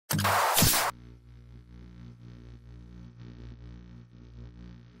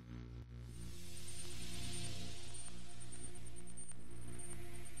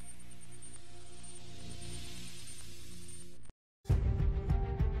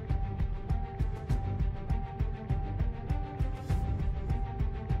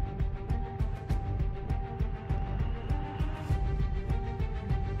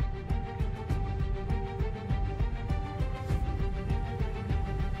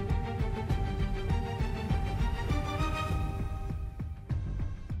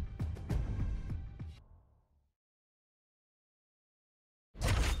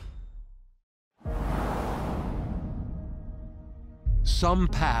some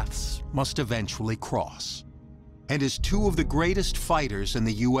paths must eventually cross. And as two of the greatest fighters in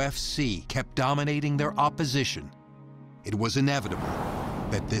the UFC kept dominating their opposition, it was inevitable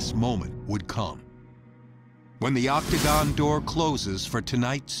that this moment would come. When the octagon door closes for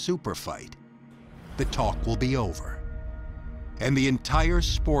tonight's super fight, the talk will be over, and the entire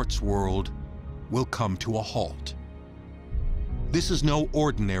sports world will come to a halt. This is no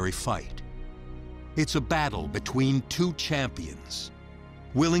ordinary fight. It's a battle between two champions,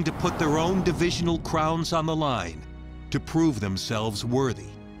 willing to put their own divisional crowns on the line to prove themselves worthy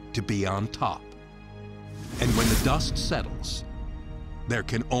to be on top. And when the dust settles, there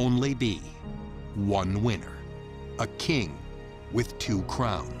can only be one winner, a king with two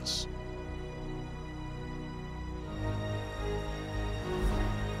crowns.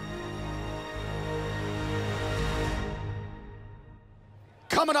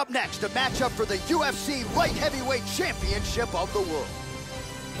 Coming up next, a matchup for the UFC Light Heavyweight Championship of the world.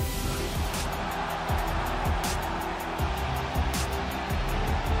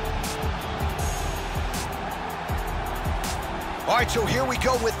 All right, so here we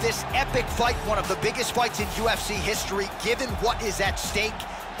go with this epic fight, one of the biggest fights in UFC history, given what is at stake.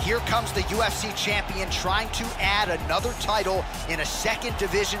 Here comes the UFC champion trying to add another title in a second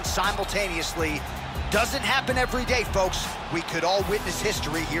division simultaneously. Doesn't happen every day, folks. We could all witness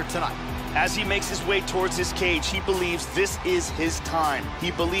history here tonight. As he makes his way towards his cage, he believes this is his time.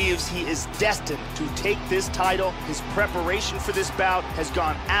 He believes he is destined to take this title. His preparation for this bout has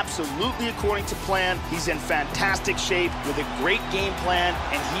gone absolutely according to plan. He's in fantastic shape with a great game plan,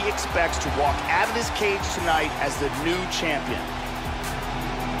 and he expects to walk out of this cage tonight as the new champion.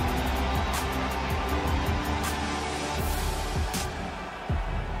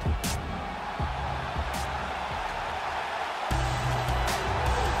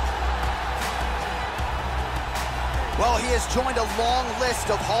 Well, he has joined a long list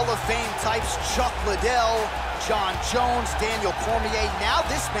of Hall of Fame types: Chuck Liddell, John Jones, Daniel Cormier. Now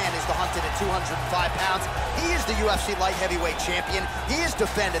this man is the hunted at 205 pounds. He is the UFC light heavyweight champion. He has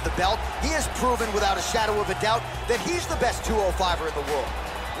defended the belt. He has proven without a shadow of a doubt that he's the best 205er in the world.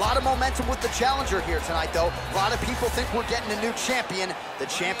 A lot of momentum with the challenger here tonight, though. A lot of people think we're getting a new champion. The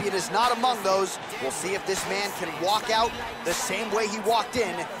champion is not among those. We'll see if this man can walk out the same way he walked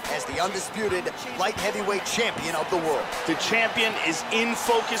in as the undisputed light heavyweight champion of the world. The champion is in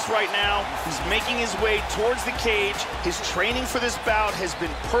focus right now. He's making his way towards the cage. His training for this bout has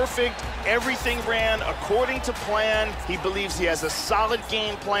been perfect. Everything ran according to plan. He believes he has a solid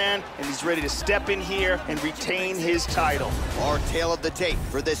game plan, and he's ready to step in here and retain his title. Our tale of the tape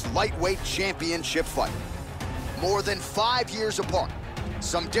for this lightweight championship fight. More than 5 years apart.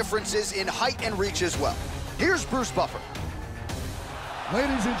 Some differences in height and reach as well. Here's Bruce Buffer.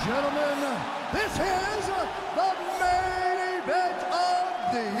 Ladies and gentlemen, this is the main event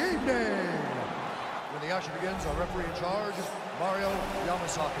of the evening. When the action begins, our referee in charge, Mario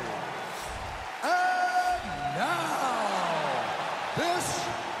Yamasaki. And now, this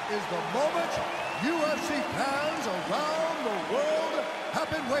is the moment UFC fans around the world have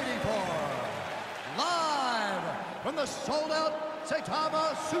been waiting for. Live from the sold-out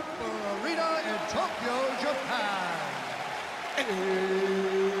Saitama Super Arena in Tokyo, Japan. It's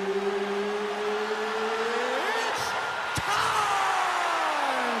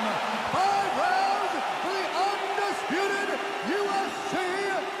time! 5 rounds for the undisputed UFC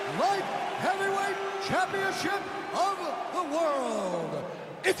Light Heavyweight Championship of the world.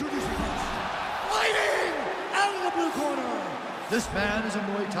 Introducing first, fighting out of the blue corner. This man is a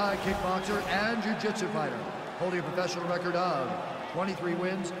Muay Thai kickboxer and jiu-jitsu fighter, holding a professional record of 23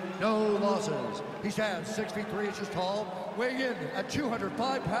 wins, no losses. He stands 6 feet 3 inches tall, weighing in at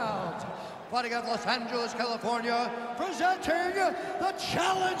 205 pounds. Fighting out of Los Angeles, California, presenting the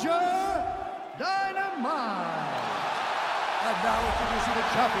challenger, Dynamite. And now introducing the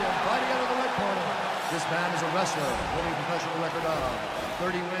champion, fighting out of the red corner. This man is a wrestler, holding a professional record of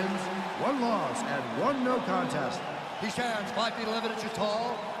 30 wins, 1 loss, and 1 no contest. He stands 5 feet 11 inches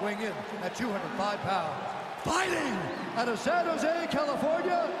tall, weighing in at 205 pounds. Fighting out of San Jose,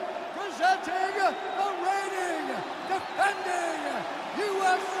 California, presenting the reigning, defending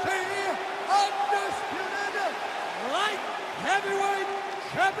UFC undisputed light heavyweight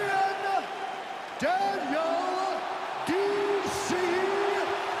champion, Daniel D.C.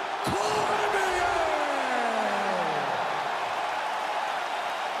 Cormier.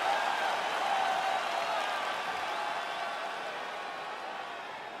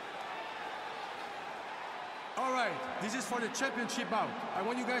 All right, this is for the championship bout. I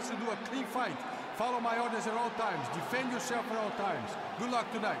want you guys to do a clean fight. Follow my orders at all times. Defend yourself at all times. Good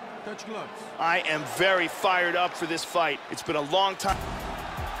luck tonight. Touch gloves. I am very fired up for this fight. It's been a long time.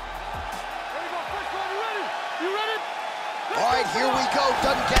 All right, here we go.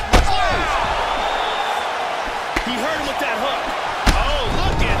 Doesn't get much. Oh! He hurt him with that hook. Oh,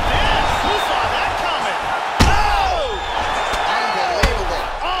 look at this. Who saw that coming? Oh! Unbelievable.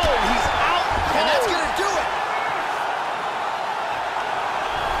 Oh, he's out. And that's going to do it.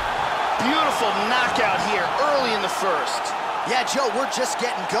 Beautiful knockout here early in the first. Yeah, Joe, we're just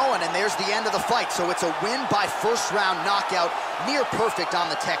getting going, and there's the end of the fight. So it's a win by first-round knockout, near perfect on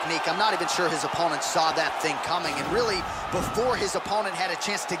the technique. I'm not even sure his opponent saw that thing coming. And really, before his opponent had a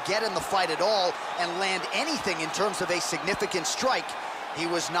chance to get in the fight at all and land anything in terms of a significant strike, he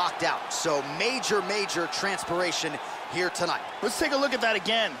was knocked out. So major, major transpiration here tonight. Let's take a look at that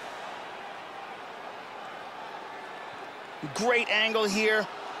again. Great angle here.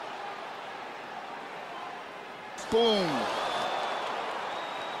 Boom.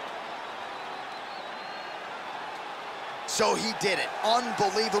 So he did it.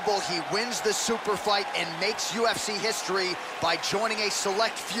 Unbelievable. He wins the super fight and makes UFC history by joining a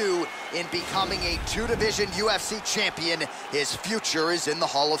select few in becoming a two-division UFC champion. His future is in the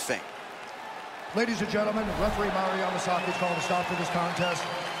Hall of Fame. Ladies and gentlemen, referee Mario Yamasaki called a stop to this contest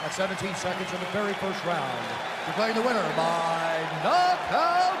at 17 seconds in the very first round, declaring the winner by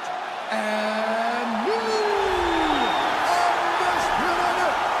knockout and new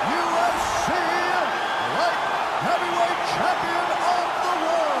undisputed UFC light heavyweight champion of the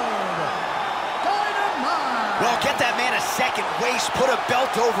world, Dynamite. Well, get that man a second waist, put a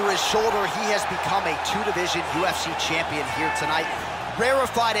belt over his shoulder. He has become a two-division UFC champion here tonight.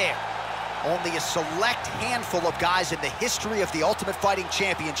 Rarefied air. Only a select handful of guys in the history of the Ultimate Fighting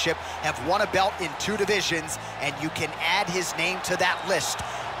Championship have won a belt in two divisions, and you can add his name to that list.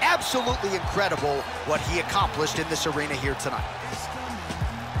 Absolutely incredible what he accomplished in this arena here tonight.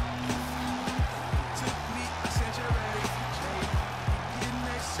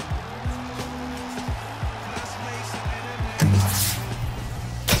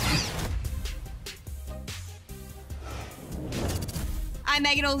 I'm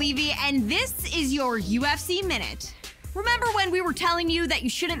Megan O'Leary, and this is your UFC Minute. Remember when we were telling you that you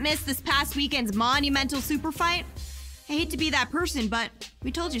shouldn't miss this past weekend's monumental super fight? I hate to be that person, but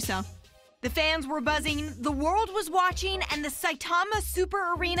we told you so. The fans were buzzing, the world was watching, and the Saitama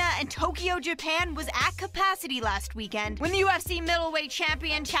Super Arena in Tokyo, Japan was at capacity last weekend when the UFC middleweight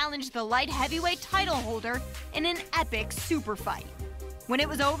champion challenged the light heavyweight title holder in an epic super fight. When it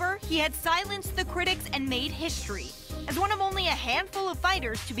was over, he had silenced the critics and made history as one of only a handful of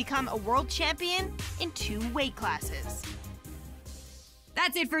fighters to become a world champion in 2 weight classes.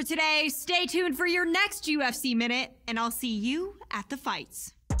 That's it for today. Stay tuned for your next UFC Minute, and I'll see you at the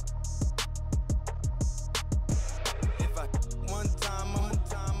fights.